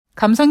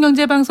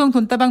감성경제방송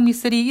돈다방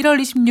미쓰리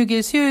 1월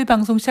 26일 수요일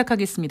방송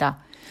시작하겠습니다.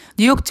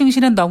 뉴욕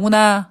증시는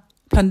너무나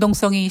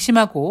변동성이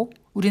심하고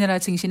우리나라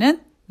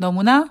증시는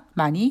너무나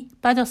많이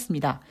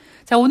빠졌습니다.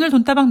 자, 오늘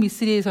돈다방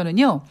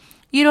미쓰리에서는요.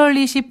 1월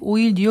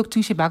 25일 뉴욕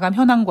증시 마감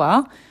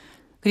현황과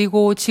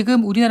그리고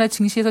지금 우리나라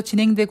증시에서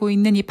진행되고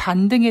있는 이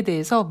반등에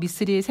대해서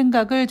미쓰리의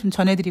생각을 좀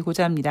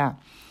전해드리고자 합니다.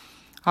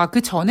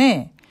 그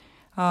전에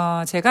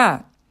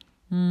제가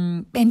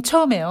맨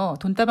처음에요.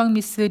 돈다방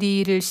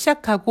미쓰리를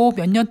시작하고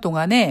몇 년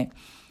동안에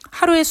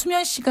하루에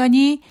수면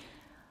시간이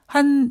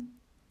한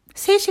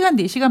 3시간,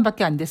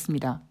 4시간밖에 안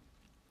됐습니다.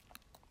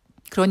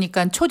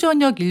 그러니까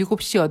초저녁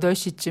 7시,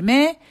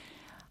 8시쯤에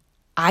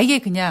아예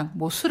그냥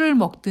뭐 술을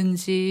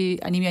먹든지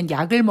아니면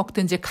약을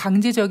먹든지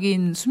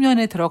강제적인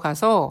수면에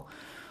들어가서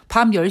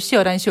밤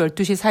 10시, 11시,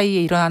 12시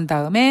사이에 일어난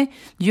다음에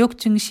뉴욕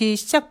증시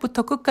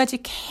시작부터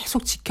끝까지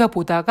계속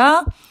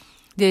지켜보다가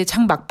이제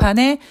장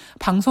막판에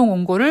방송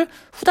원고를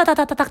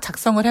후다다다닥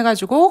작성을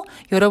해가지고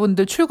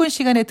여러분들 출근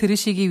시간에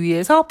들으시기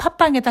위해서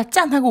팟빵에다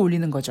짠 하고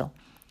올리는 거죠.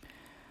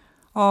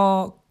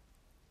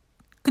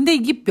 근데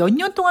이게 몇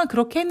년 동안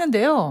그렇게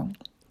했는데요.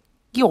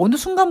 이게 어느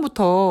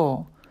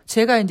순간부터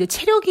제가 이제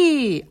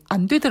체력이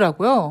안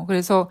되더라고요.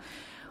 그래서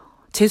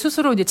제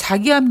스스로 이제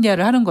자기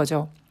합리화를 하는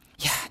거죠.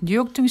 야,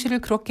 뉴욕 증시를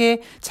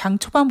그렇게 장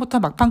초반부터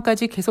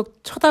막판까지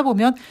계속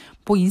쳐다보면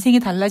뭐 인생이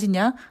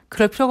달라지냐?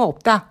 그럴 필요가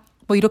없다.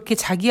 뭐 이렇게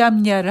자기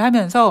합리화를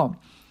하면서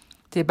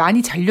이제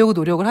많이 자려고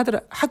노력을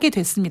하게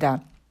됐습니다.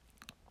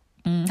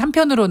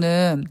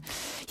 한편으로는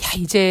야,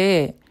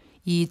 이제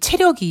이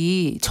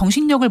체력이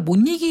정신력을 못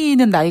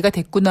이기는 나이가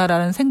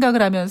됐구나라는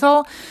생각을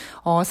하면서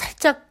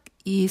살짝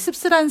이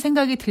씁쓸한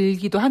생각이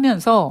들기도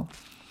하면서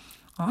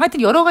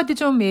하여튼 여러 가지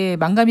좀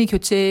만감이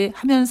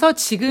교체하면서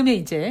지금의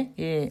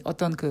이제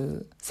어떤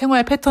그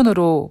생활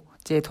패턴으로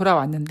이제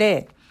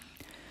돌아왔는데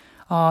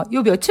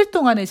요 며칠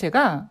동안에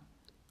제가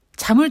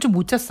잠을 좀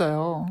못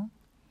잤어요.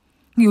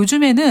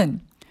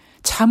 요즘에는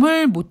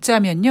잠을 못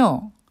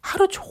자면요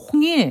하루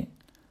종일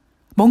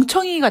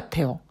멍청이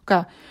같아요.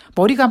 그러니까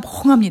머리가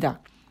멍합니다.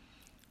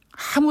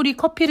 아무리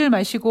커피를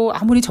마시고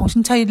아무리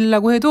정신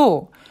차리려고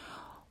해도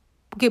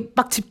이게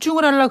막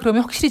집중을 하려고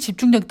그러면 확실히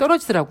집중력이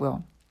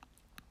떨어지더라고요.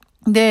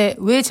 근데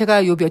왜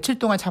제가 요 며칠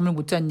동안 잠을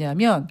못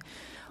잤냐면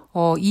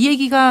이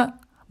얘기가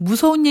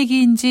무서운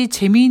얘기인지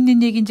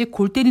재미있는 얘기인지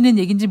골 때리는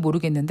얘기인지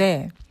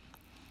모르겠는데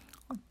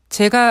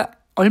제가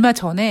얼마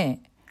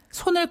전에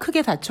손을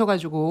크게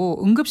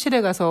다쳐가지고 응급실에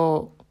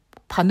가서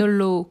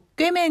바늘로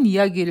꿰맨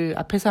이야기를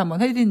앞에서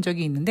한번 해드린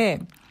적이 있는데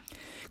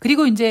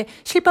그리고 이제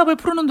실밥을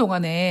푸는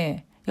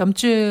동안에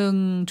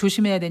염증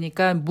조심해야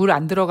되니까 물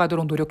안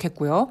들어가도록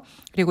노력했고요.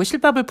 그리고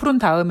실밥을 푸른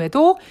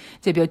다음에도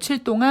이제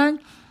며칠 동안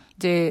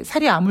이제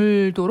살이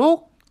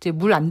아물도록 이제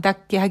물 안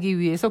닿게 하기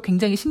위해서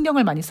굉장히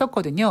신경을 많이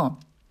썼거든요.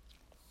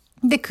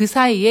 근데 그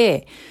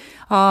사이에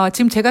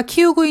지금 제가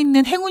키우고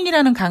있는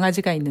행운이라는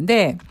강아지가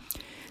있는데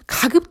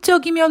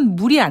가급적이면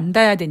물이 안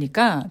닿아야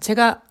되니까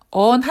제가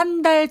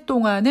한 달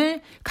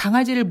동안을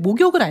강아지를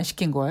목욕을 안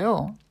시킨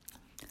거예요.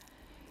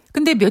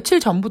 근데 며칠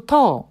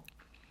전부터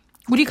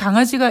우리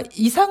강아지가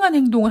이상한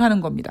행동을 하는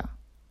겁니다.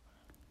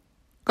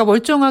 그러니까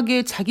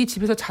멀쩡하게 자기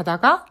집에서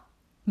자다가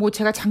뭐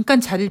제가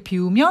잠깐 자리를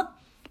비우면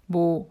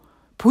뭐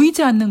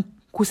보이지 않는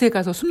곳에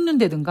가서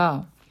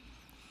숨는다든가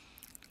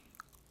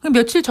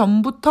며칠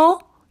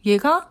전부터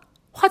얘가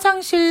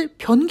화장실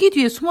변기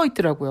뒤에 숨어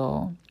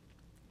있더라고요.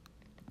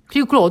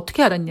 그리고 그걸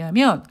어떻게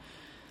알았냐면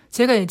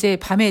제가 이제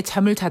밤에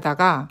잠을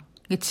자다가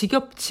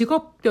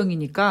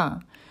직업병이니까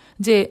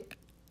이제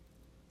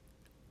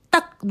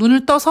딱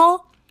눈을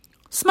떠서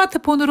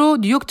스마트폰으로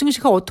뉴욕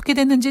증시가 어떻게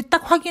됐는지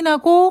딱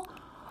확인하고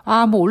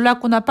뭐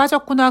올랐구나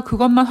빠졌구나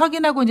그것만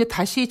확인하고 이제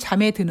다시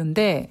잠에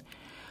드는데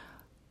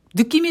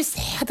느낌이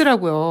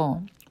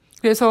쎄하더라고요.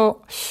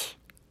 그래서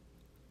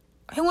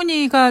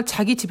행운이가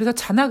자기 집에서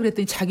자나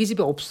그랬더니 자기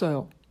집에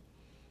없어요.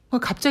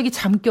 갑자기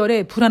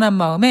잠결에 불안한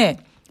마음에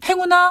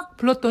행운아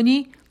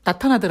불렀더니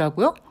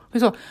나타나더라고요.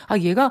 그래서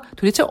얘가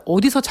도대체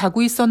어디서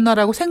자고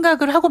있었나라고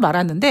생각을 하고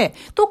말았는데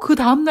또 그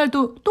다음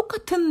날도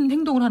똑같은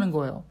행동을 하는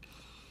거예요.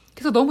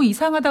 그래서 너무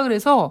이상하다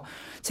그래서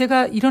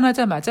제가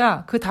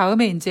일어나자마자 그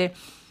다음에 이제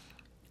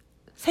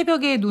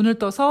새벽에 눈을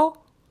떠서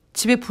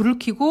집에 불을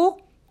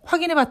켜고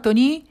확인해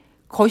봤더니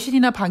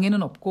거실이나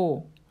방에는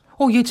없고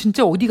얘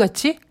진짜 어디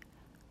갔지?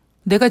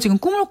 내가 지금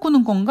꿈을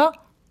꾸는 건가?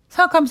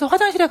 생각하면서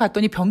화장실에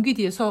갔더니 변기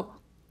뒤에서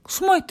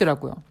숨어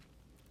있더라고요.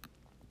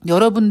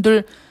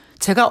 여러분들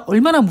제가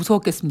얼마나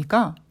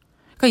무서웠겠습니까?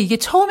 그러니까 이게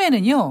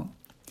처음에는요.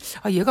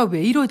 얘가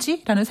왜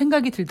이러지? 라는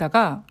생각이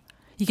들다가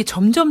이게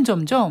점점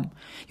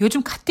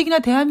요즘 가뜩이나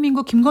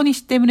대한민국 김건희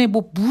씨 때문에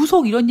뭐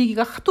무속 이런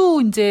얘기가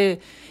하도 이제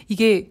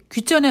이게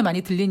귓전에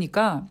많이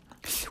들리니까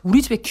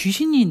우리 집에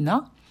귀신이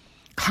있나?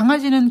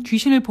 강아지는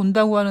귀신을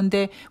본다고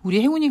하는데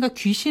우리 행운이가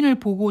귀신을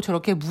보고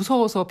저렇게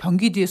무서워서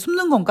변기 뒤에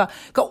숨는 건가?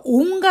 그러니까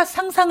온갖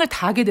상상을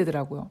다 하게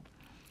되더라고요.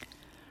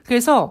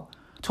 그래서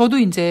저도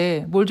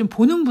이제 뭘 좀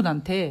보는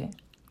분한테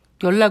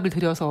연락을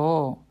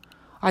드려서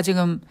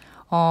지금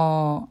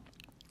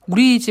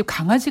우리 집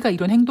강아지가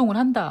이런 행동을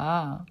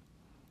한다.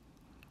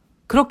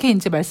 그렇게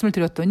이제 말씀을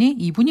드렸더니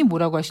이분이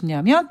뭐라고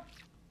하시냐면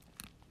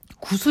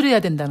구술해야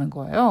된다는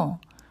거예요.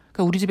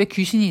 그러니까 우리 집에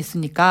귀신이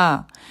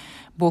있으니까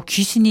뭐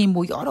귀신이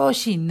뭐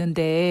여럿이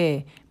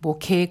있는데 뭐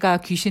걔가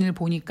귀신을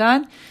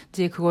보니까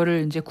이제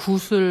그거를 이제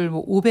구술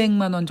뭐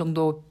 500만 원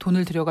정도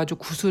돈을 들여가지고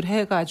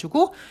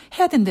구술해가지고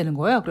해야 된다는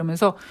거예요.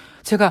 그러면서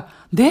제가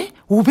네?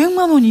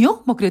 500만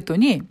원이요? 뭐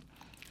그랬더니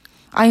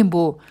아니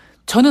뭐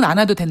저는 안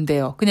와도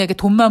된대요. 그냥 이렇게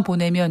돈만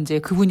보내면 이제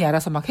그분이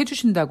알아서 막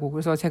해주신다고.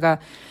 그래서 제가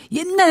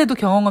옛날에도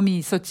경험이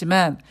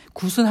있었지만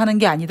구술하는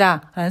게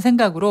아니다라는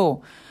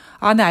생각으로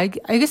네,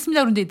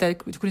 알겠습니다. 그런데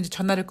그런지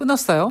전화를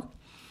끊었어요.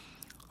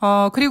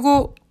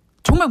 그리고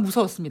정말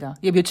무서웠습니다.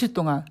 며칠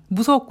동안.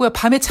 무서웠고요.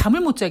 밤에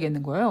잠을 못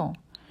자겠는 거예요.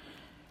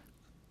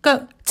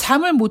 그러니까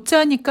잠을 못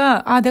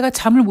자니까 내가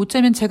잠을 못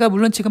자면 제가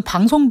물론 지금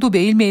방송도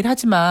매일매일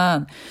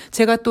하지만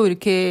제가 또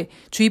이렇게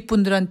주위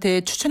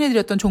분들한테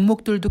추천해드렸던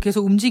종목들도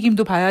계속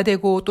움직임도 봐야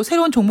되고 또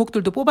새로운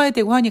종목들도 뽑아야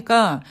되고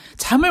하니까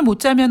잠을 못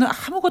자면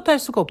아무것도 할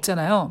수가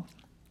없잖아요.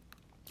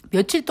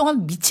 며칠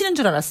동안 미치는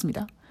줄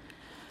알았습니다.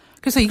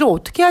 그래서 이걸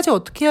어떻게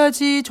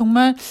하지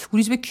정말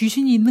우리 집에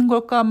귀신이 있는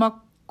걸까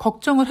막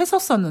걱정을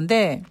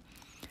했었었는데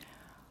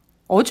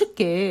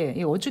어저께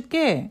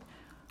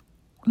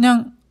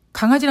그냥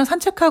강아지랑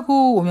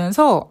산책하고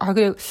오면서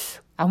그래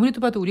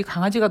아무래도 봐도 우리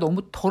강아지가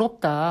너무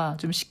더럽다.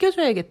 좀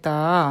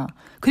씻겨줘야겠다.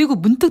 그리고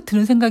문득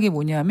드는 생각이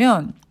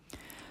뭐냐면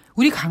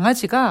우리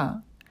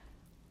강아지가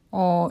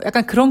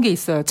약간 그런 게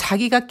있어요.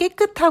 자기가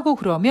깨끗하고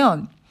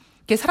그러면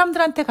이렇게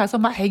사람들한테 가서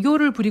막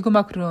애교를 부리고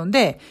막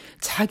그러는데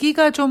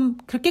자기가 좀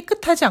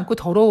깨끗하지 않고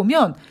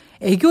더러우면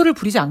애교를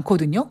부리지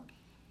않거든요.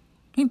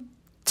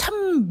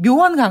 참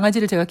묘한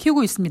강아지를 제가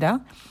키우고 있습니다.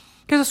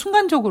 그래서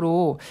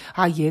순간적으로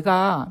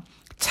얘가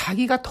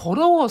자기가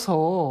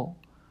더러워서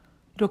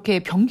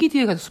이렇게 변기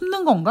뒤에 가서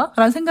숨는 건가?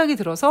 라는 생각이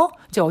들어서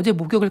이제 어제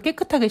목욕을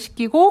깨끗하게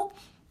시키고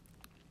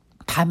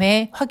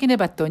밤에 확인해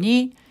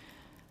봤더니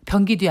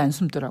변기 뒤에 안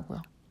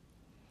숨더라고요.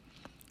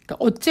 그러니까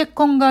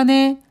어쨌건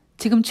간에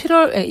지금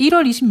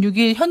 1월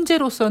 26일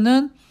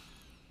현재로서는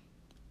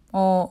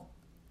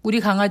우리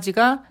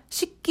강아지가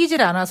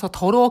씻기질 않아서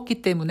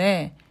더러웠기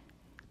때문에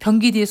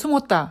변기 뒤에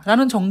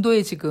숨었다라는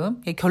정도의 지금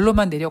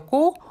결론만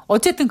내렸고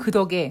어쨌든 그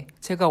덕에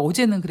제가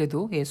어제는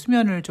그래도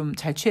수면을 좀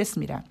잘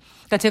취했습니다.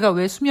 그러니까 제가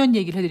왜 수면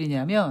얘기를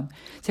해드리냐면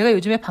제가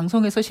요즘에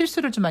방송에서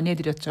실수를 좀 많이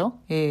해드렸죠.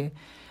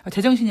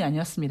 제정신이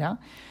아니었습니다.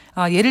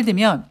 예를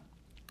들면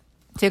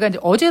제가 이제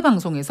어제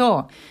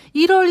방송에서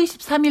 1월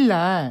 23일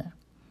날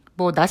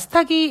뭐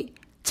나스닥이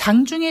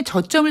장중에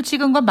저점을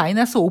찍은 건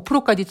마이너스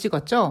 5%까지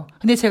찍었죠.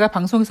 근데 제가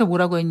방송에서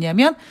뭐라고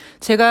했냐면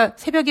제가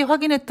새벽에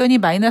확인했더니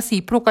마이너스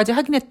 2%까지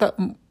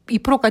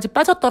 2%까지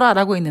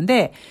빠졌더라라고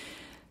했는데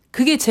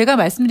그게 제가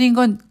말씀드린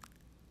건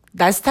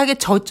나스닥의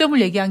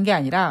저점을 얘기한 게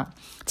아니라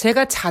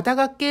제가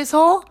자다가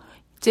깨서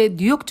이제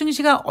뉴욕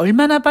증시가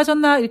얼마나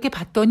빠졌나 이렇게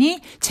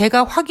봤더니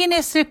제가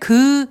확인했을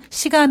그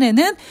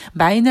시간에는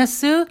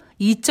마이너스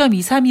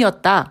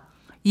 2.23이었다.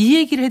 이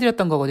얘기를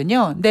해드렸던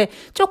거거든요. 근데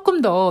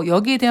조금 더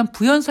여기에 대한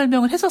부연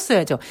설명을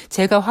했었어야죠.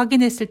 제가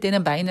확인했을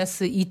때는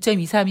마이너스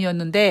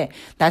 2.23이었는데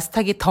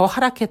나스닥이 더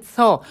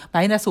하락해서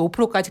마이너스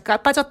 5%까지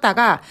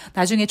빠졌다가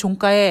나중에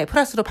종가에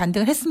플러스로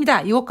반등을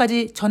했습니다.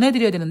 이것까지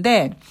전해드려야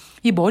되는데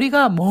이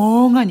머리가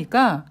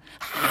멍하니까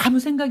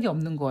아무 생각이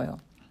없는 거예요.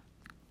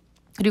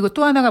 그리고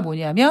또 하나가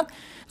뭐냐면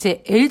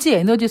이제 LG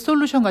에너지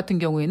솔루션 같은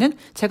경우에는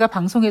제가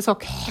방송에서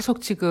계속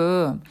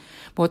지금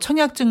뭐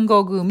청약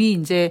증거금이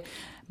이제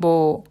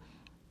뭐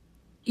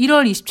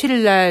 1월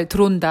 27일 날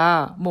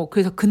들어온다. 뭐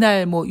그래서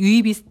그날 뭐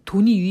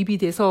돈이 유입이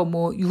돼서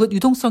뭐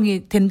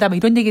유동성이 된다. 뭐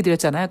이런 얘기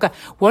드렸잖아요. 그러니까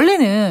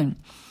원래는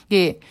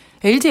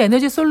LG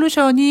에너지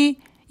솔루션이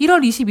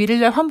 1월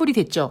 21일 날 환불이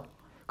됐죠.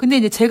 근데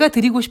이제 제가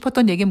드리고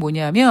싶었던 얘기는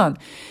뭐냐면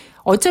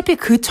어차피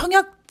그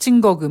청약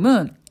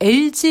증거금은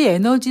LG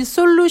에너지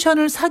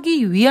솔루션을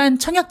사기 위한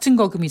청약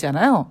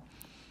증거금이잖아요.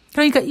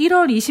 그러니까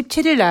 1월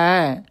 27일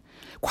날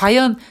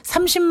과연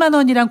 30만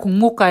원이란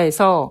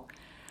공모가에서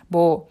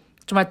뭐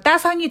정말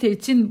따상이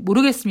될진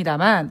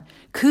모르겠습니다만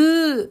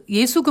그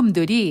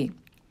예수금들이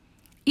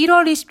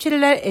 1월 27일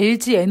날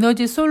LG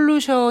에너지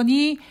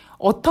솔루션이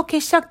어떻게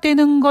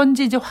시작되는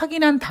건지 이제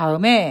확인한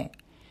다음에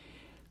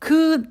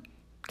그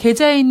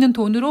계좌에 있는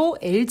돈으로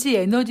LG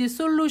에너지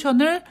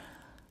솔루션을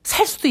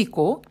살 수도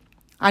있고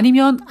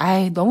아니면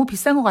너무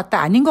비싼 것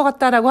같다 아닌 것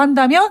같다라고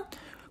한다면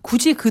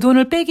굳이 그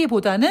돈을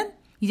빼기보다는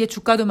이제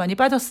주가도 많이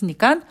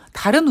빠졌으니까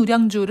다른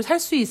우량주를 살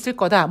수 있을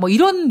거다. 뭐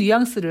이런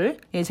뉘앙스를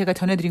제가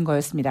전해드린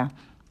거였습니다.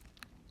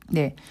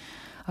 네,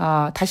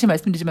 다시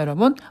말씀드리지만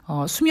여러분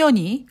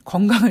수면이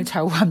건강을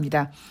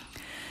좌우합니다.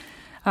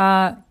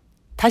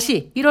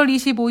 다시 1월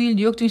 25일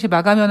뉴욕 증시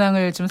마감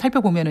현황을 좀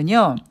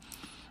살펴보면은요.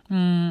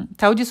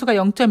 다우지수가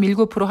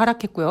 0.19%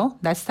 하락했고요.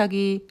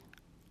 나스닥이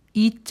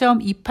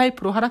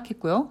 2.28%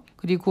 하락했고요.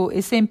 그리고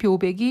S&P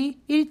 500이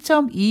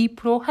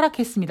 1.2%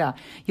 하락했습니다.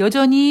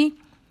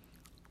 여전히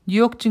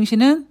뉴욕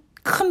증시는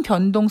큰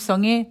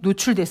변동성에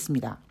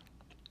노출됐습니다.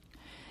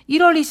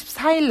 1월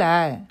 24일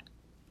날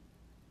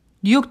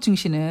뉴욕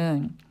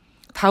증시는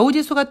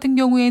다우지수 같은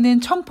경우에는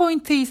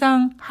 1000포인트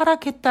이상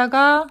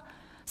하락했다가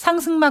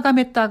상승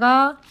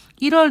마감했다가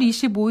 1월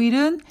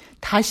 25일은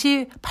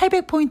다시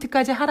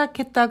 800포인트까지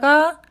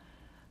하락했다가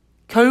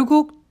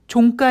결국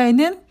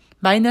종가에는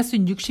마이너스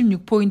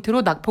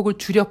 66포인트로 낙폭을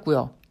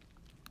줄였고요.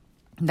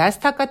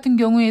 나스닥 같은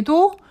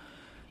경우에도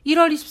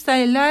 1월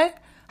 24일 날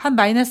한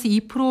마이너스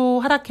 2%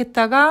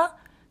 하락했다가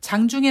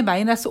장중에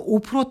마이너스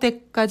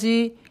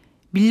 5%대까지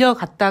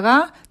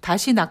밀려갔다가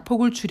다시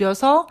낙폭을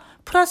줄여서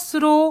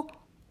플러스로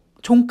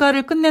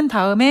종가를 끝낸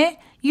다음에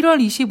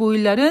 1월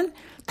 25일 날은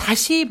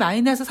다시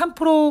마이너스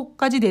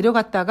 3%까지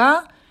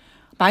내려갔다가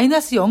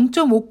마이너스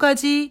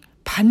 0.5까지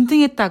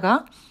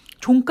반등했다가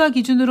종가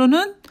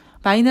기준으로는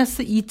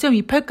마이너스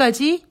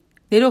 2.28까지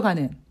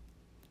내려가는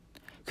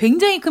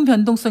굉장히 큰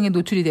변동성에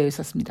노출이 되어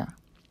있었습니다.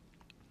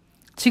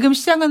 지금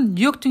시장은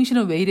뉴욕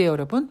증시는 왜 이래요,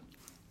 여러분?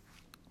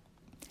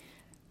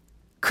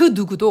 그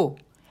누구도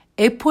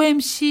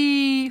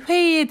FOMC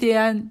회의에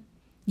대한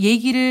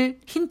얘기를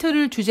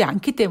힌트를 주지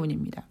않기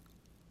때문입니다.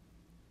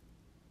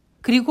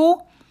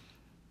 그리고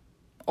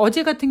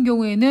어제 같은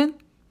경우에는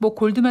뭐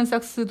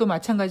골드만삭스도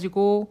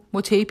마찬가지고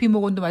뭐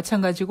JP모건도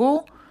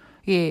마찬가지고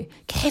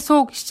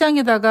계속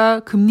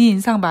시장에다가 금리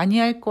인상 많이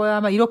할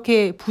거야 막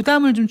이렇게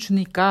부담을 좀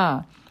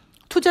주니까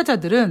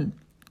투자자들은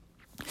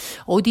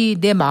어디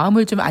내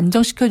마음을 좀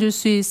안정시켜 줄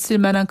수 있을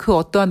만한 그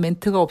어떠한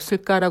멘트가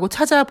없을까라고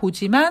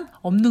찾아보지만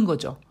없는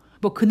거죠.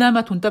 뭐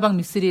그나마 돈다방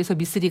미쓰리에서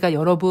미쓰리가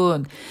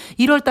여러분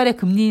 1월 달에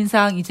금리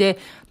인상 이제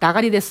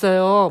나가리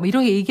됐어요. 뭐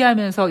이렇게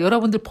얘기하면서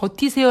여러분들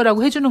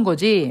버티세요라고 해주는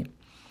거지.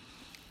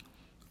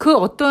 그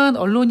어떤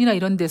언론이나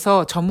이런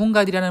데서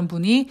전문가들이라는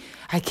분이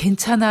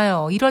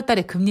괜찮아요. 1월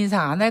달에 금리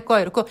인상 안 할 거야.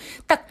 이렇게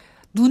딱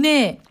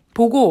눈에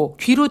보고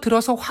귀로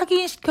들어서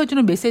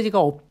확인시켜주는 메시지가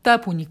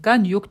없다 보니까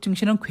뉴욕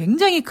증시는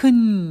굉장히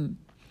큰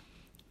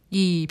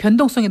이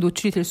변동성에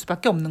노출이 될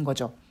수밖에 없는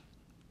거죠.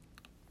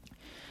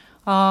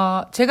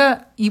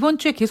 제가 이번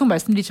주에 계속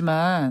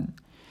말씀드리지만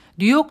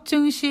뉴욕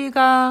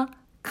증시가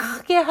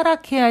크게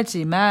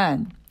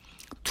하락해야지만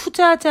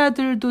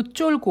투자자들도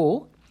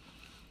쫄고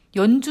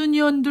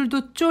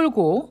연준위원들도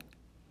쫄고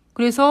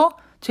그래서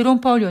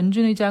제롬 파월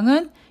연준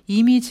의장은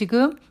이미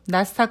지금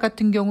나스닥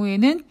같은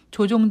경우에는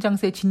조정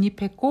장세에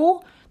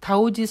진입했고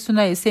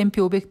다우지수나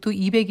S&P 500도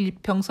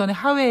 200일평선에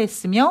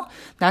하회했으며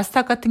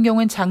나스닥 같은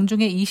경우는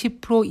장중에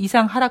 20%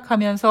 이상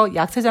하락하면서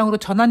약세장으로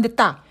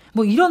전환됐다.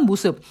 뭐 이런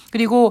모습.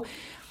 그리고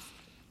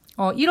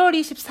 1월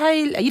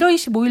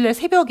 25일 날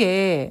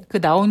새벽에 그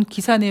나온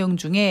기사 내용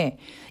중에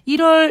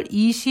 1월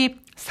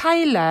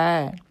 24일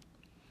날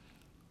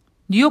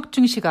뉴욕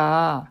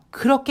증시가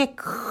그렇게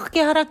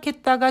크게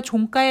하락했다가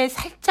종가에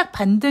살짝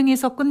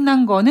반등해서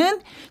끝난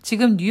거는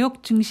지금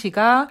뉴욕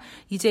증시가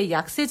이제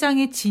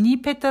약세장에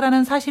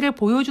진입했다라는 사실을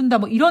보여준다.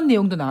 뭐 이런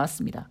내용도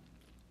나왔습니다.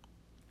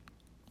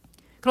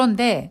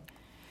 그런데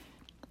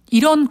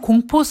이런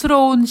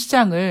공포스러운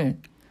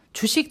시장을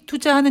주식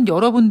투자하는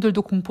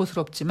여러분들도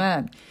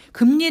공포스럽지만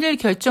금리를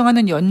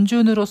결정하는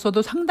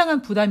연준으로서도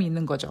상당한 부담이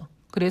있는 거죠.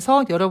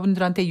 그래서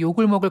여러분들한테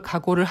욕을 먹을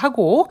각오를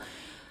하고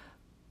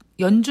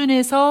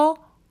연준에서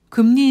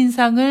금리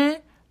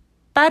인상을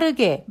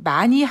빠르게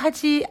많이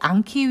하지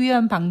않기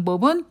위한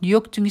방법은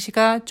뉴욕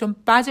증시가 좀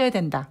빠져야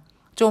된다.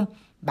 좀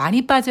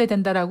많이 빠져야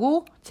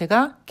된다라고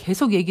제가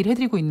계속 얘기를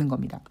해드리고 있는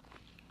겁니다.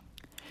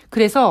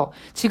 그래서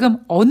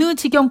지금 어느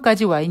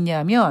지경까지 와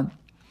있냐면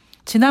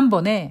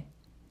지난번에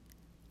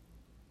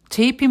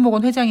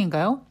JP모건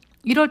회장인가요?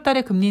 1월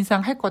달에 금리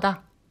인상 할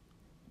거다.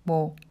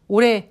 뭐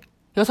올해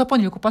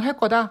 6번, 7번 할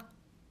거다.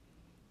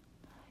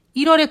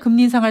 1월에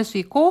금리 인상할 수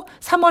있고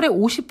 3월에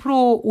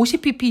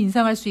 50pp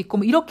인상할 수 있고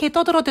뭐 이렇게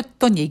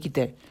떠들어댔던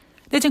얘기들.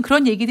 근데 지금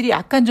그런 얘기들이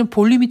약간 좀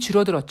볼륨이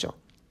줄어들었죠.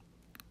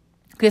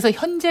 그래서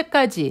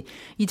현재까지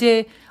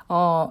이제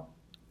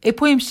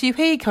FOMC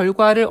회의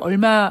결과를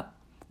얼마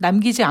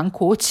남기지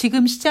않고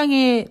지금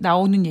시장에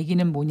나오는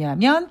얘기는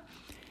뭐냐면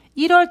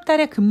 1월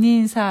달에 금리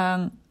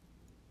인상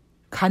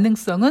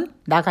가능성은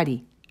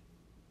나가리.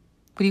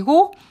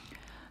 그리고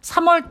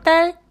 3월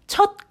달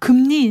첫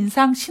금리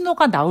인상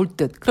신호가 나올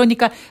듯.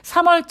 그러니까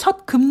 3월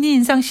첫 금리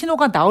인상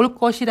신호가 나올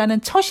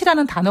것이라는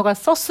첫이라는 단어가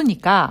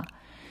썼으니까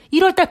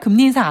 1월 달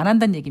금리 인상 안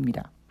한다는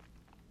얘기입니다.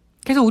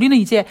 그래서 우리는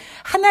이제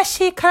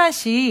하나씩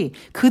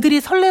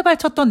그들이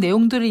설레발쳤던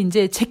내용들을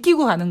이제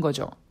제끼고 가는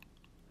거죠.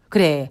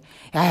 그래.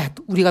 야,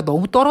 우리가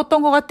너무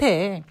떨었던 것 같아.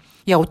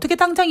 야, 어떻게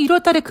당장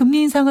 1월 달에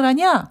금리 인상을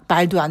하냐?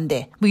 말도 안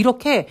돼. 뭐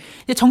이렇게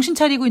이제 정신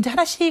차리고 이제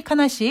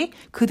하나씩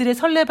그들의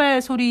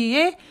설레발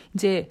소리에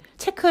이제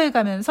체크해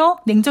가면서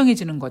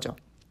냉정해지는 거죠.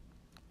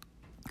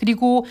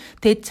 그리고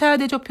대차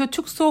대조표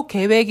축소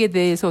계획에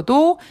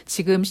대해서도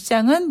지금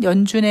시장은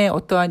연준의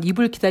어떠한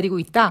입을 기다리고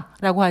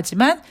있다라고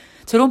하지만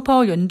제롬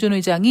파월 연준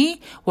의장이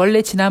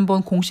원래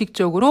지난번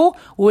공식적으로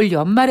올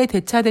연말에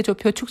대차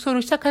대조표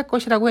축소를 시작할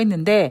것이라고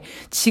했는데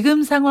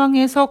지금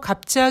상황에서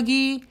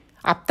갑자기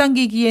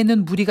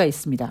앞당기기에는 무리가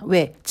있습니다.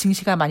 왜?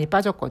 증시가 많이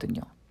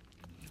빠졌거든요.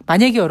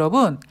 만약에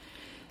여러분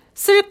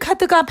쓸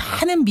카드가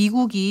많은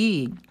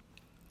미국이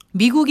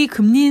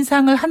금리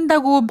인상을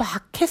한다고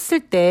막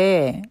했을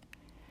때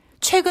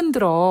최근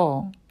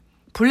들어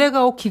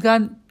블랙아웃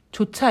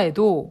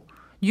기간조차에도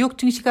뉴욕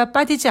증시가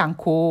빠지지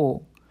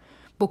않고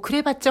뭐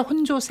그래봤자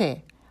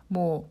혼조세,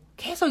 뭐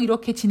계속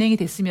이렇게 진행이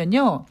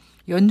됐으면요.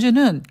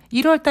 연준은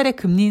 1월 달에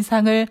금리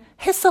인상을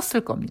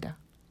했었을 겁니다.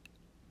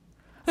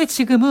 근데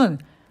지금은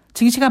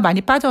증시가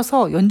많이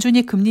빠져서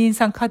연준이 금리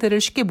인상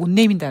카드를 쉽게 못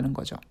내민다는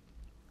거죠.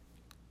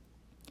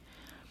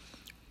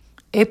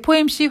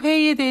 FOMC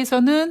회의에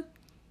대해서는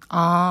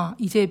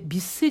이제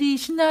미쓰리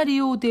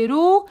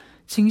시나리오대로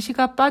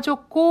증시가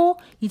빠졌고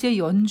이제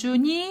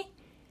연준이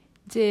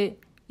이제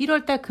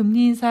 1월 달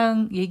금리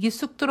인상 얘기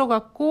쑥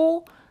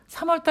들어갔고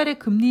 3월 달에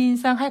금리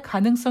인상할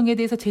가능성에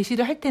대해서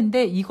제시를 할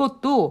텐데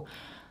이것도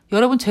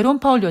여러분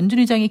제롬 파월 연준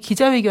의장이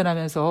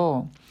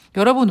기자회견하면서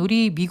여러분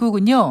우리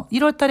미국은요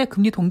 1월 달에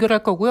금리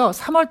동결할 거고요.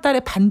 3월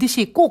달에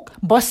반드시 꼭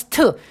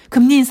머스트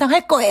금리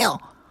인상할 거예요.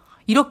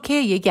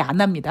 이렇게 얘기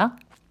안 합니다.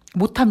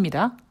 못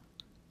합니다.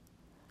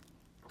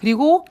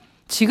 그리고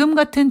지금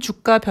같은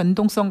주가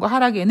변동성과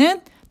하락에는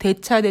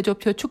대차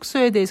대조표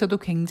축소에 대해서도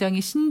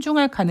굉장히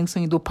신중할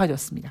가능성이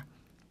높아졌습니다.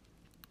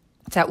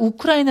 자,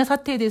 우크라이나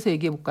사태에 대해서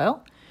얘기해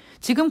볼까요?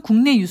 지금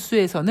국내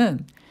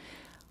뉴스에서는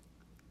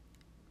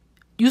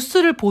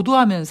뉴스를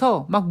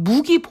보도하면서 막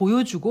무기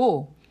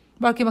보여주고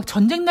막 이렇게 막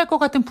전쟁 날 것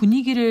같은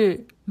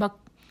분위기를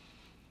막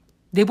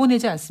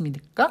내보내지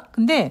않습니까?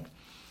 근데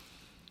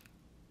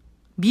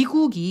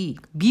미군이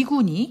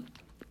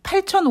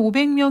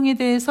 8,500명에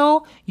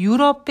대해서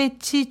유럽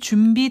배치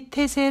준비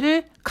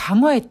태세를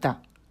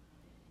강화했다.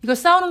 이거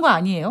싸우는 거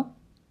아니에요?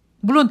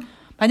 물론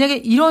만약에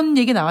이런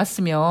얘기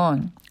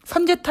나왔으면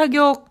선제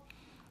타격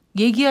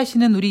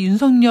얘기하시는 우리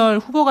윤석열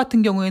후보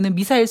같은 경우에는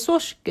미사일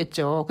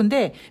쏘셨겠죠.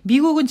 근데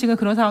미국은 지금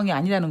그런 상황이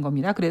아니라는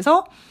겁니다.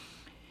 그래서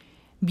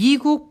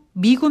미군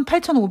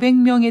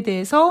 8,500명에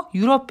대해서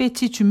유럽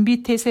배치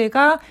준비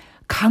태세가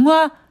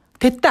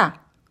강화됐다라는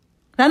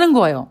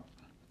거예요.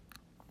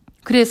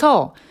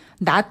 그래서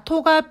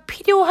나토가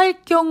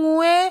필요할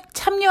경우에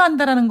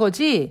참여한다라는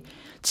거지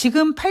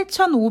지금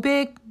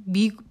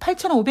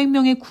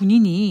 8,500명의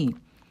군인이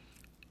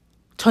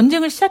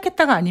전쟁을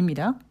시작했다가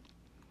아닙니다.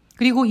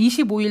 그리고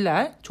 25일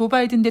날 조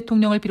바이든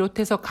대통령을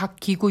비롯해서 각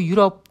기구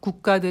유럽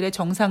국가들의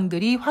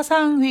정상들이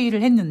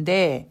화상회의를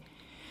했는데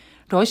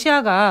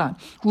러시아가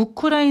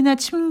우크라이나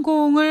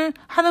침공을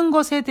하는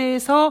것에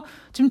대해서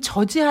좀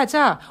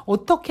저지하자,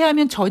 어떻게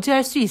하면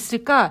저지할 수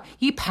있을까?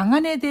 이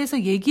방안에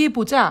대해서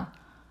얘기해보자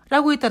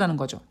라고 했다라는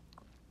거죠.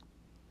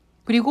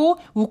 그리고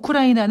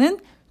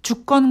우크라이나는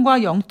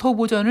주권과 영토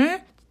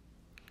보전을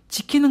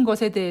지키는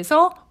것에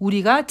대해서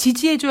우리가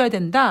지지해줘야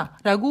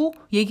된다라고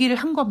얘기를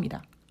한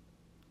겁니다.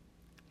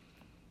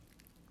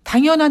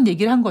 당연한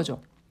얘기를 한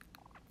거죠.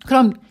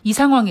 그럼 이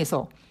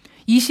상황에서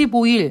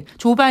 25일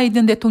조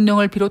바이든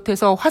대통령을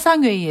비롯해서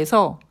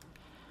화상회의에서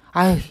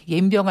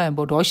옌병아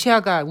뭐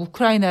러시아가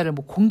우크라이나를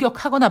뭐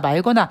공격하거나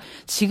말거나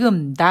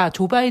지금 나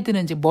조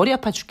바이든은 이제 머리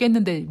아파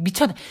죽겠는데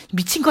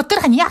미친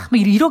것들 아니야? 뭐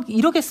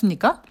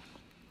이러겠습니까?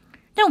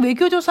 그냥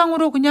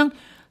외교조상으로 그냥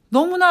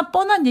너무나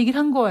뻔한 얘기를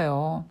한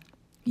거예요.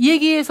 이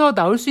얘기에서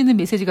나올 수 있는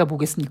메시지가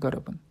뭐겠습니까,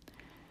 여러분?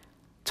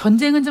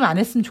 전쟁은 좀 안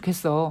했으면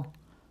좋겠어.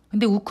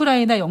 근데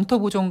우크라이나 영토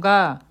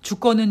보존과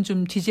주권은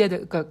좀 지지해야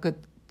될,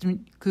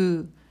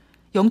 그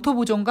영토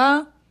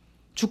보존과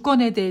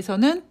주권에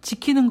대해서는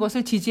지키는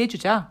것을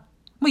지지해주자.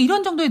 뭐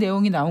이런 정도의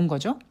내용이 나온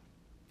거죠.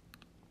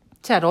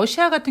 자,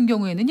 러시아 같은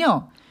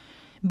경우에는요,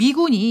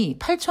 미군이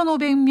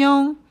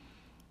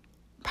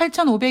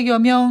 8,500여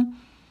명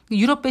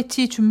유럽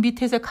배치 준비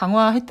태세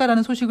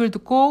강화했다라는 소식을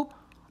듣고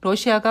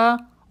러시아가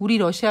우리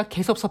러시아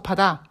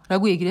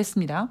개섭섭하다라고 얘기를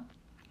했습니다.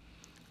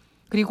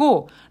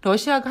 그리고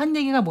러시아가 한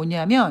얘기가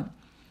뭐냐면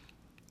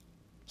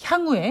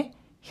향후에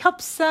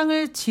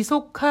협상을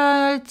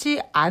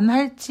지속할지 안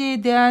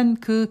할지에 대한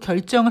그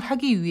결정을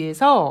하기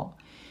위해서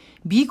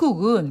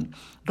미국은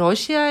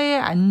러시아의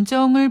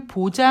안정을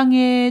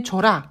보장해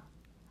줘라.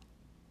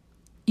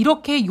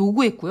 이렇게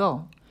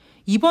요구했고요.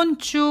 이번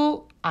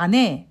주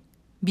안에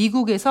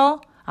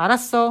미국에서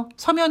알았어,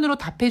 서면으로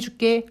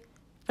답해줄게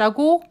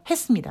라고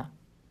했습니다.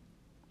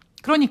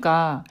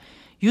 그러니까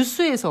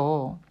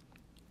뉴스에서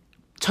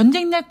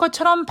전쟁 날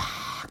것처럼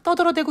막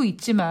떠들어대고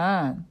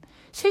있지만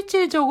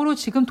실질적으로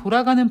지금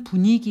돌아가는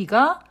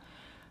분위기가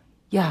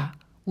야,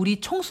 우리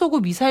총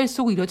쏘고 미사일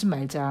쏘고 이러지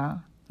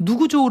말자.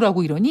 누구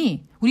좋으라고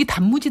이러니? 우리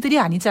단무지들이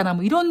아니잖아.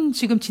 뭐 이런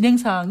지금 진행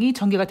상황이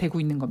전개가 되고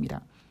있는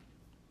겁니다.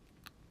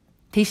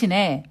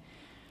 대신에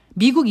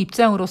미국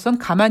입장으로선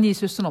가만히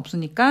있을 수는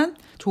없으니까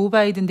조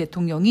바이든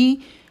대통령이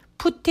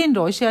푸틴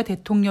러시아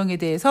대통령에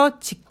대해서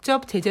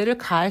직접 제재를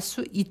가할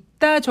수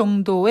있다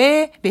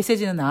정도의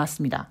메시지는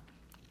나왔습니다.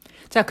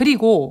 자,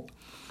 그리고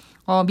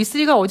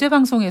미쓰리가 어제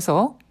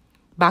방송에서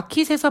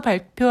마켓에서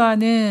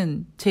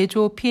발표하는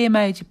제조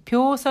PMI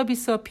지표,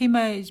 서비스업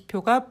PMI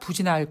지표가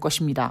부진할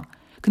것입니다.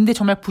 근데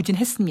정말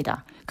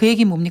부진했습니다. 그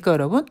얘기는 뭡니까,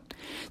 여러분?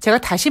 제가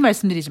다시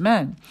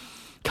말씀드리지만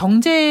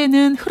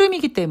경제는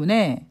흐름이기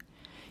때문에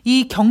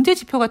이 경제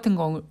지표 같은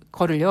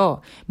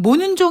거를요,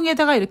 모는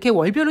종에다가 이렇게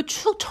월별로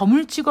쭉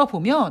점을 찍어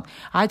보면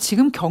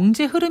지금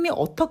경제 흐름이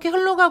어떻게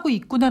흘러가고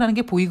있구나라는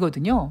게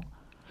보이거든요.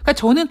 그러니까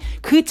저는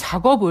그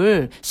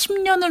작업을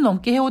 10년을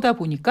넘게 해오다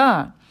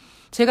보니까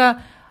제가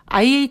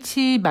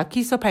IH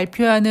마켓에서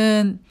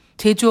발표하는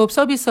제조업,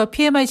 서비스업,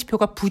 PMI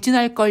지표가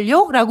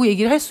부진할걸요? 라고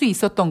얘기를 할 수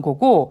있었던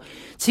거고,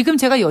 지금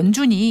제가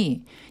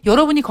연준이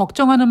여러분이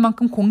걱정하는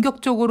만큼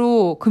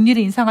공격적으로 금리를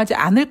인상하지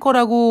않을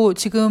거라고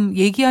지금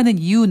얘기하는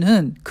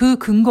이유는, 그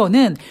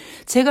근거는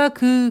제가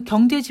그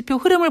경제지표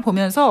흐름을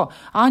보면서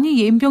아니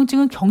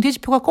예인병증은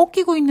경제지표가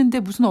꺾이고 있는데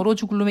무슨 얼어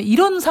죽을놈에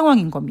이런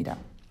상황인 겁니다.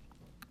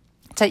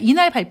 자,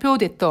 이날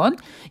발표됐던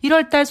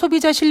 1월달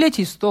소비자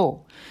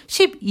신뢰지수도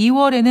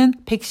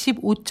 12월에는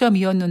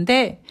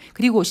 115.2였는데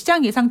그리고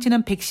시장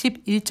예상치는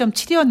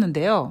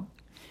 111.7이었는데요.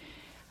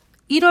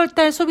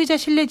 1월달 소비자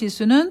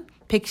신뢰지수는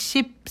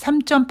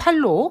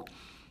 113.8로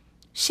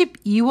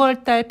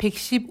 12월달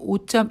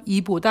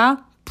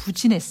 115.2보다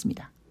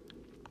부진했습니다.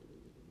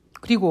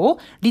 그리고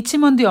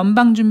리치먼드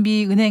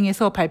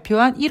연방준비은행에서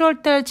발표한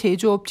 1월달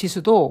제조업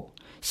지수도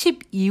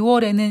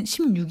 12월에는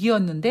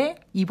 16이었는데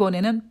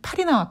이번에는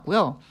 8이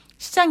나왔고요.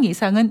 시장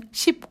예상은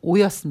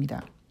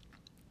 15였습니다.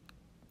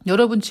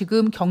 여러분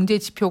지금 경제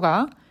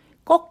지표가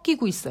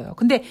꺾이고 있어요.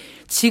 근데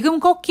지금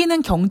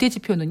꺾이는 경제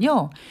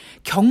지표는요.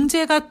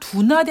 경제가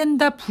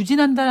둔화된다,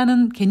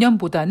 부진한다라는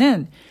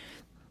개념보다는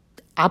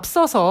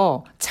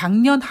앞서서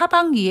작년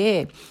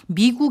하반기에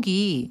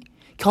미국이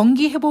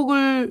경기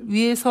회복을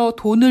위해서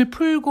돈을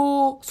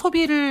풀고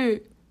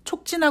소비를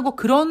촉진하고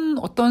그런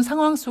어떤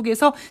상황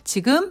속에서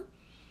지금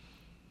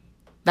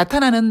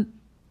나타나는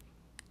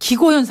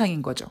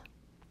기고현상인 거죠.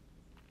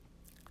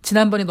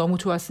 지난번에 너무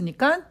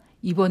좋았으니까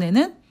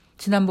이번에는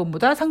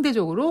지난번보다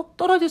상대적으로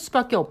떨어질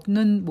수밖에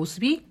없는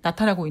모습이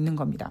나타나고 있는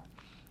겁니다.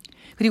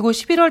 그리고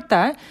 11월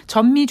달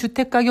전미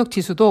주택가격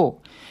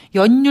지수도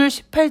연율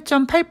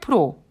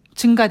 18.8%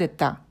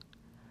 증가됐다.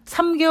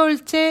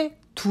 3개월째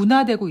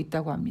둔화되고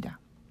있다고 합니다.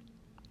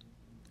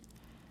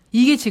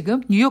 이게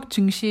지금 뉴욕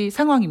증시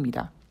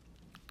상황입니다.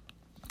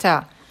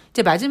 자,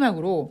 이제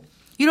마지막으로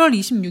 1월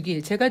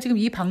 26일 제가 지금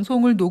이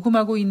방송을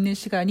녹음하고 있는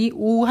시간이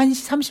오후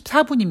 1시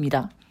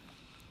 34분입니다.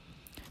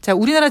 자,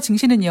 우리나라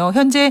증시는요.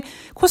 현재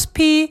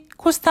코스피,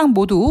 코스닥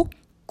모두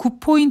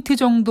 9포인트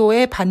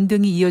정도의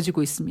반등이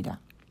이어지고 있습니다.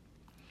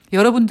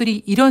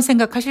 여러분들이 이런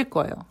생각하실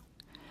거예요.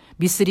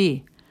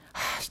 미쓰리,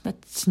 나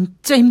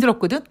진짜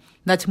힘들었거든.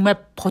 나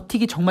정말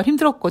버티기 정말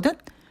힘들었거든.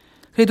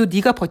 그래도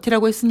네가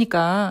버티라고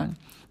했으니까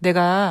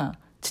내가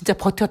진짜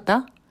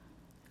버텼다.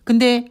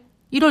 근데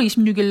 1월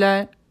 26일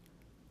날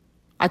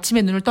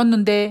아침에 눈을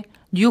떴는데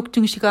뉴욕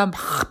증시가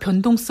막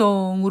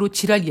변동성으로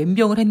지랄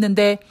연병을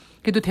했는데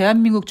그래도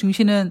대한민국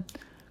증시는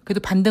그래도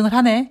반등을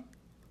하네.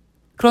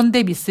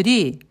 그런데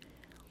미쓰리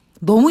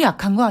너무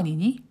약한 거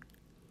아니니?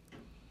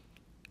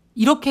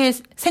 이렇게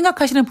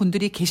생각하시는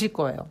분들이 계실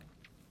거예요.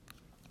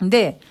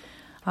 근데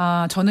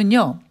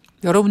저는요.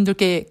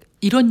 여러분들께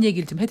이런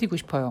얘기를 좀 해드리고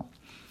싶어요.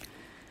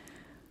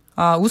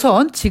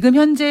 우선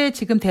현재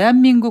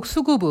대한민국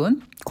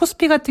수급은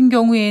코스피 같은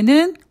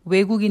경우에는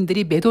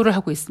외국인들이 매도를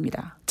하고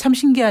있습니다. 참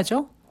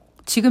신기하죠?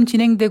 지금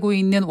진행되고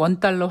있는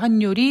원달러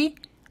환율이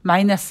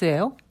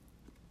마이너스예요.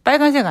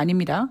 빨간색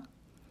아닙니다.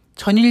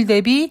 전일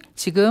대비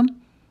지금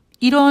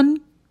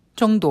 1원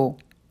정도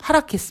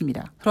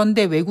하락했습니다.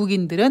 그런데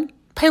외국인들은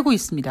팔고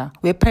있습니다.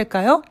 왜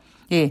팔까요?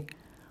 예,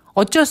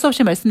 어쩔 수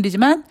없이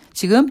말씀드리지만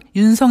지금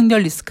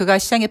윤석열 리스크가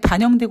시장에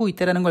반영되고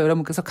있다는 걸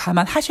여러분께서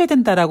감안하셔야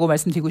된다라고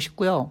말씀드리고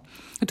싶고요.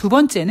 두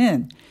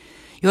번째는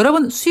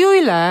여러분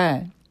수요일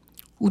날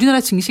우리나라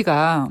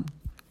증시가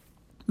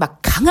막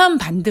강한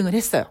반등을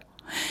했어요.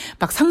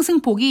 막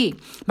상승폭이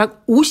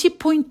막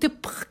 50포인트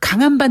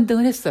강한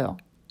반등을 했어요.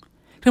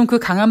 그럼 그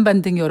강한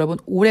반등이 여러분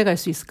오래 갈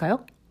수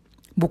있을까요?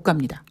 못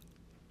갑니다.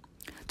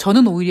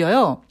 저는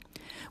오히려요.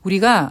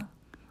 우리가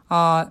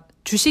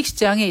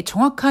주식시장의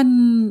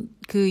정확한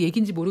그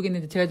얘기인지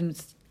모르겠는데 제가 좀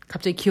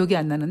갑자기 기억이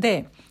안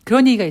나는데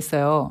그런 얘기가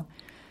있어요.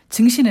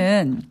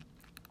 증시는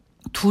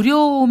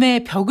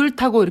두려움의 벽을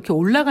타고 이렇게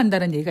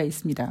올라간다는 얘기가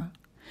있습니다.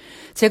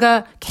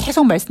 제가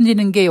계속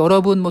말씀드리는 게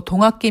여러분 뭐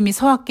동학개미,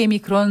 서학개미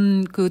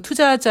그런 그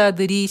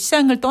투자자들이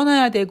시장을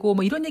떠나야 되고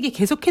뭐 이런 얘기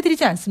계속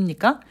해드리지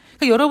않습니까?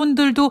 그러니까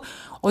여러분들도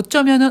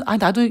어쩌면은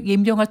나도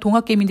예민병할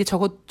동학개미인데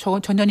저거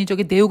전년이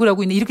저게 내욕을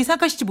하고 있네 이렇게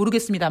생각하실지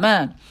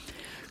모르겠습니다만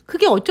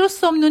그게 어쩔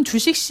수 없는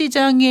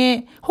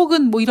주식시장에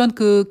혹은 뭐 이런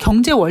그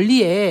경제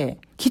원리에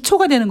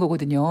기초가 되는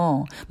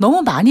거거든요.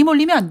 너무 많이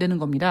몰리면 안 되는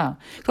겁니다.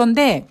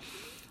 그런데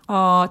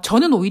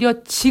저는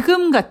오히려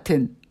지금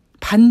같은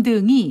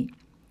반등이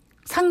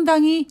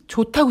상당히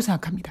좋다고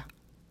생각합니다.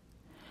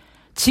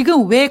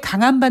 지금 왜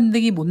강한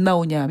반등이 못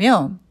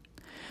나오냐면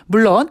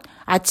물론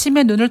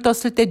아침에 눈을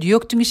떴을 때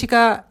뉴욕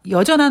증시가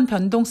여전한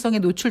변동성에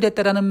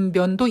노출됐다라는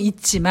면도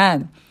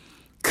있지만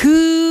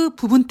그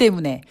부분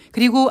때문에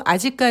그리고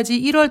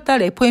아직까지 1월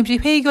달 FOMC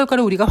회의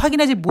결과를 우리가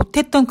확인하지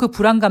못했던 그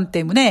불안감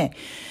때문에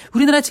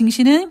우리나라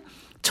증시는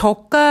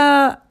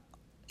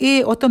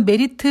저가의 어떤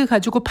메리트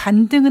가지고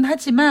반등은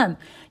하지만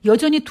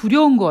여전히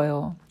두려운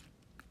거예요.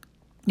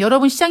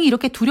 여러분 시장이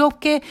이렇게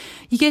두렵게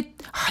이게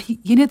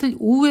얘네들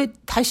오후에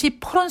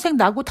다시 파란색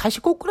나고 다시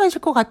꼬꾸라질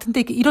것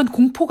같은데 이런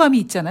공포감이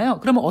있잖아요.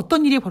 그러면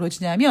어떤 일이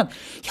벌어지냐면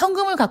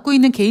현금을 갖고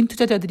있는 개인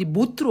투자자들이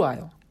못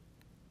들어와요.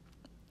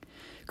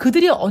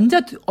 그들이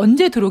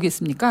언제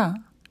들어오겠습니까?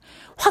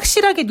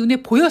 확실하게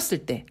눈에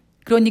보였을 때.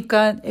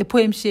 그러니까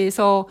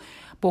FOMC에서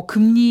뭐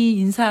금리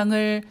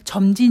인상을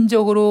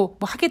점진적으로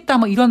뭐 하겠다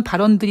뭐 이런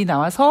발언들이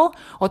나와서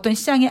어떤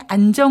시장의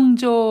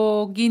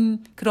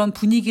안정적인 그런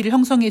분위기를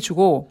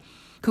형성해주고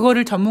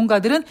그거를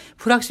전문가들은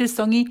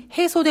불확실성이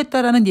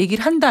해소됐다라는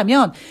얘기를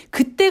한다면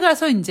그때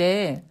가서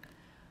이제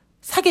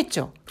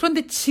사겠죠.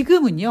 그런데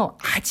지금은요,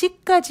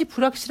 아직까지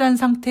불확실한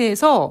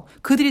상태에서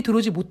그들이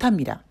들어오지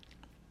못합니다.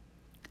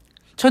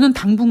 저는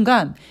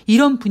당분간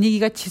이런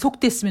분위기가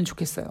지속됐으면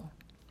좋겠어요.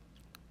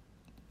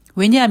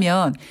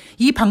 왜냐하면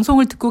이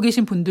방송을 듣고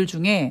계신 분들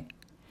중에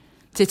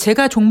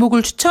제가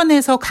종목을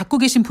추천해서 갖고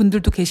계신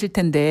분들도 계실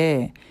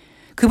텐데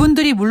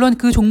그분들이 물론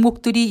그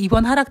종목들이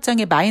이번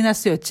하락장에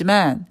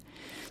마이너스였지만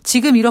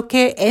지금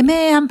이렇게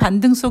애매한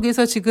반등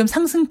속에서 지금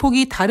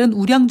상승폭이 다른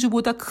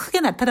우량주보다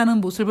크게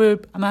나타나는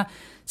모습을 아마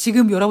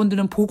지금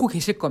여러분들은 보고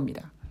계실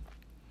겁니다.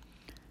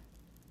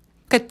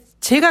 그러니까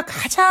제가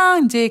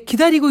가장 이제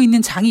기다리고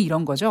있는 장이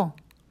이런 거죠.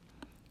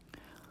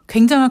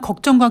 굉장한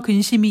걱정과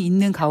근심이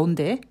있는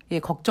가운데,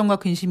 걱정과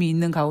근심이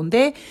있는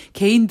가운데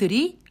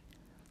개인들이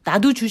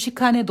나도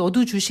주식하네,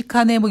 너도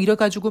주식하네 뭐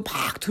이래가지고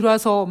막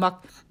들어와서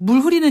막 물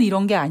흐리는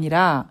이런 게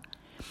아니라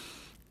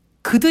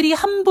그들이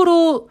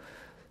함부로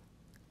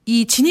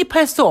이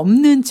진입할 수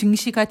없는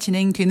증시가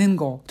진행되는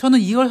거. 저는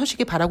이걸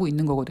솔직히 바라고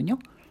있는 거거든요.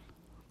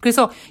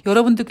 그래서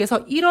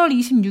여러분들께서 1월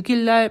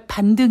 26일 날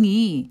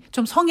반등이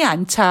좀 성에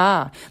안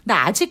차.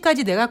 나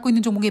아직까지 내가 갖고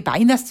있는 종목이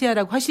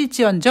마이너스야라고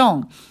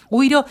하실지언정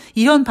오히려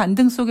이런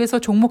반등 속에서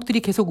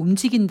종목들이 계속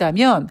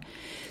움직인다면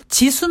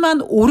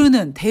지수만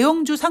오르는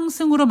대형주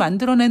상승으로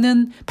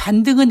만들어내는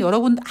반등은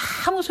여러분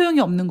아무 소용이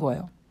없는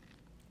거예요.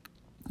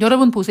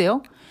 여러분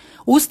보세요.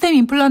 오스템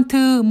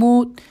임플란트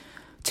뭐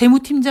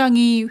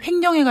재무팀장이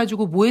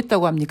횡령해가지고 뭐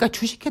했다고 합니까?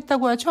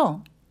 주식했다고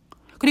하죠.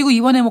 그리고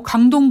이번에 뭐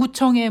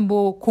강동구청에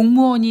뭐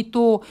공무원이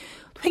또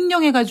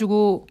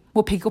횡령해가지고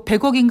뭐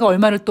 100억인가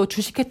얼마를 또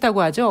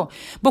주식했다고 하죠.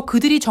 뭐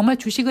그들이 정말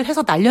주식을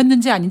해서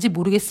날렸는지 아닌지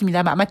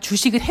모르겠습니다만 아마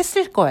주식을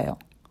했을 거예요.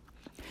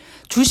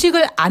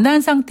 주식을 안 한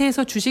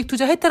상태에서 주식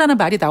투자했다라는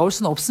말이 나올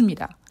수는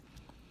없습니다.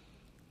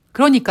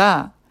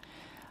 그러니까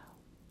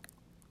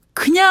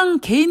그냥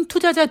개인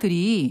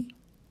투자자들이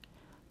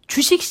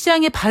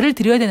주식시장에 발을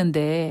들여야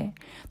되는데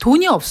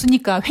돈이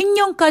없으니까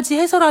횡령까지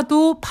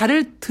해서라도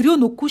발을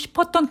들여놓고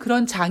싶었던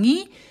그런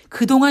장이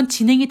그동안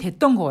진행이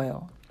됐던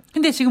거예요.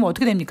 근데 지금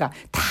어떻게 됩니까?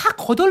 다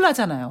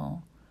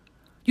거덜나잖아요.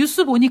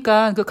 뉴스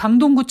보니까 그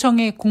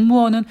강동구청의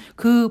공무원은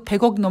그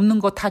 100억 넘는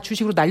거 다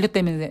주식으로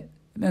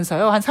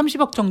날렸다면서요. 한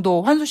 30억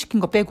정도 환수시킨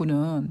거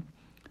빼고는.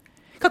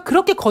 그러니까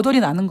그렇게 거덜이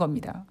나는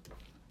겁니다.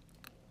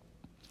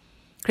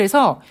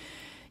 그래서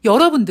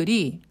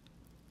여러분들이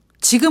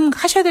지금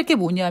하셔야 될 게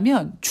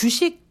뭐냐면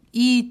주식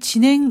이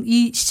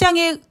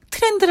시장의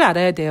트렌드를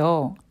알아야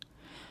돼요.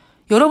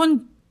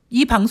 여러분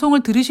이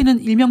방송을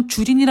들으시는 일명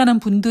주린이라는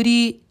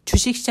분들이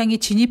주식시장에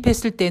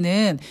진입했을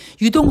때는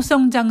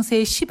유동성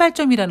장세의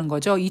시발점이라는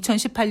거죠.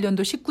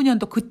 2018년도,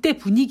 19년도 그때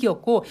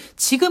분위기였고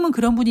지금은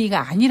그런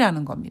분위기가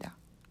아니라는 겁니다.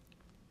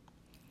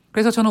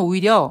 그래서 저는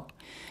오히려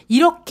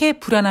이렇게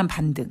불안한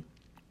반등.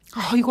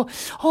 이거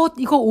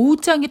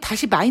오후장이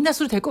다시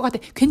마이너스로 될 것 같아.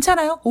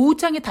 괜찮아요?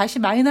 오후장이 다시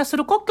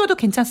마이너스로 꺾여도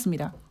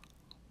괜찮습니다.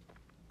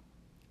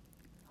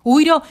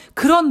 오히려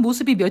그런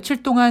모습이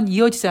며칠 동안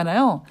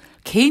이어지잖아요.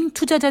 개인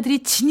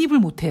투자자들이 진입을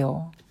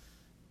못해요.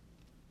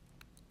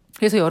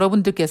 그래서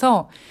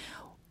여러분들께서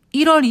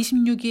 1월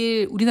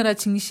 26일 우리나라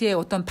증시의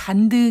어떤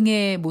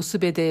반등의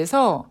모습에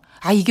대해서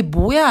이게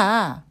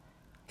뭐야?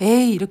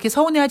 에이 이렇게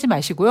서운해하지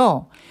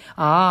마시고요.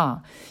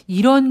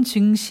 이런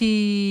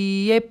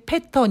증시의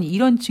패턴이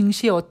이런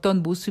증시의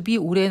어떤 모습이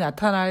올해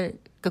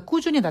그러니까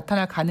꾸준히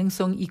나타날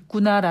가능성이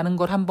있구나라는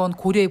걸 한번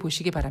고려해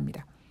보시기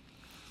바랍니다.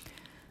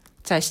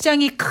 자,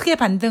 시장이 크게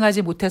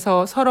반등하지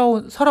못해서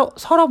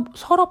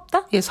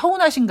서럽다?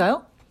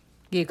 서운하신가요?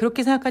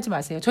 그렇게 생각하지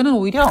마세요. 저는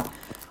오히려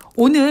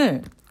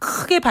오늘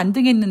크게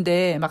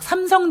반등했는데 막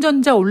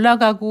삼성전자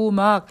올라가고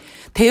막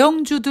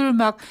대형주들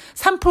막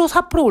 3%,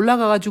 4%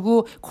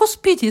 올라가가지고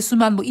코스피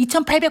지수만 뭐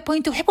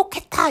 2,800포인트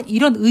회복했다.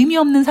 이런 의미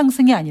없는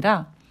상승이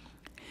아니라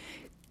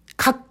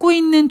갖고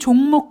있는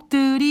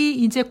종목들이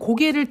이제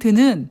고개를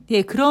드는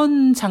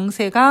그런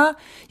장세가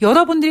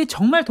여러분들이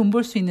정말 돈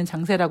벌 수 있는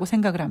장세라고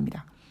생각을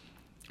합니다.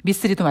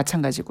 미쓰리도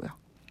마찬가지고요.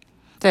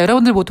 자,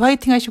 여러분들 모두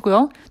화이팅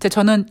하시고요. 자,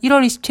 저는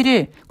 1월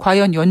 27일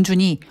과연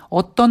연준이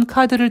어떤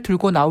카드를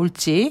들고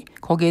나올지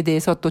거기에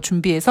대해서 또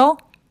준비해서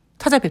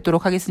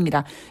찾아뵙도록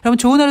하겠습니다. 여러분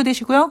좋은 하루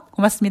되시고요.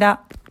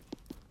 고맙습니다.